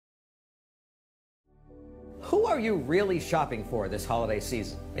who are you really shopping for this holiday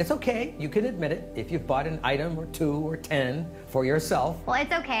season? It's okay, you can admit it if you've bought an item or 2 or 10 for yourself. Well,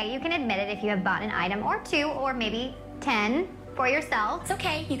 it's okay, you can admit it if you have bought an item or 2 or maybe 10 for yourself. It's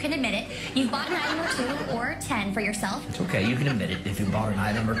okay, you can admit it. You've bought an item or 2 or 10 for yourself. It's okay, you can admit it if you bought an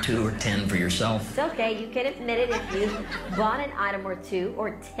item or 2 or 10 for yourself. It's okay, you can admit it if you bought an item or 2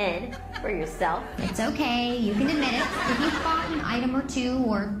 or 10 for yourself. It's okay, you can admit it if you've bought an item or 2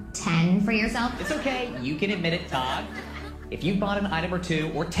 or 10 for yourself. It's okay, you can admit it, Todd. If you bought an item or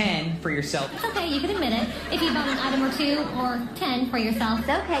 2 or 10 for yourself. It's okay, you can admit it. If you bought an item or 2 or 10 for yourself. It's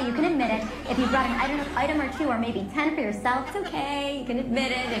okay, you can admit it if you bought an item or 2 or maybe 10 for yourself. It's okay, you can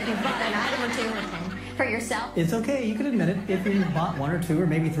admit it if you bought an item or 2 or 10 for yourself. It's okay, you can admit it if you bought 1 or 2 or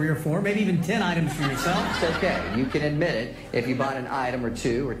maybe 3 or 4, maybe even 10 items for yourself. It's okay, you can admit it if you bought an item or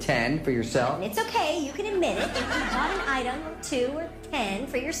 2 or 10 for yourself. It's okay, you can admit it if you bought an item or 2 or 10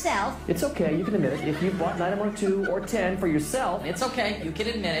 for yourself. It's okay, you can admit it if you bought an item or 2 or 10 for yourself. It's okay, you can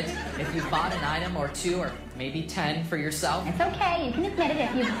admit it if you bought an item or 2 or maybe 10 for yourself. It's okay, you can admit it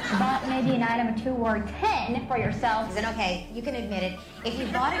if you bought maybe an item or 2 or 10 for yourself. Is it okay? You can admit it if you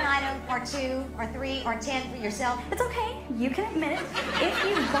bought an item or 2 or 3 or 10 for yourself. It's okay, you can admit it if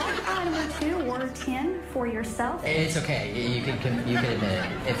you bought an item or 2 or 10 for yourself. It's okay, you can admit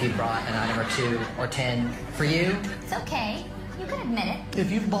it if you bought an item or 2 or 10 for you. It's okay, you can admit it.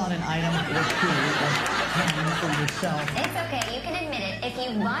 If you've bought an item or 2 or 10 for yourself. It's okay, you can admit it if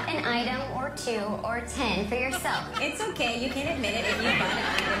you bought an item or 2 or 10 for yourself. It's okay, you can admit it if you bought an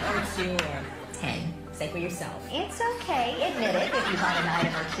item or 2 or 10. Say for yourself. It's okay, admit it if you bought an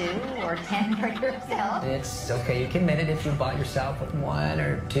item or 2 or 10 for yourself. It's okay, you can admit it if you bought yourself 1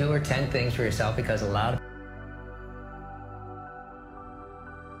 or 2 or 10 things for yourself, because a lot of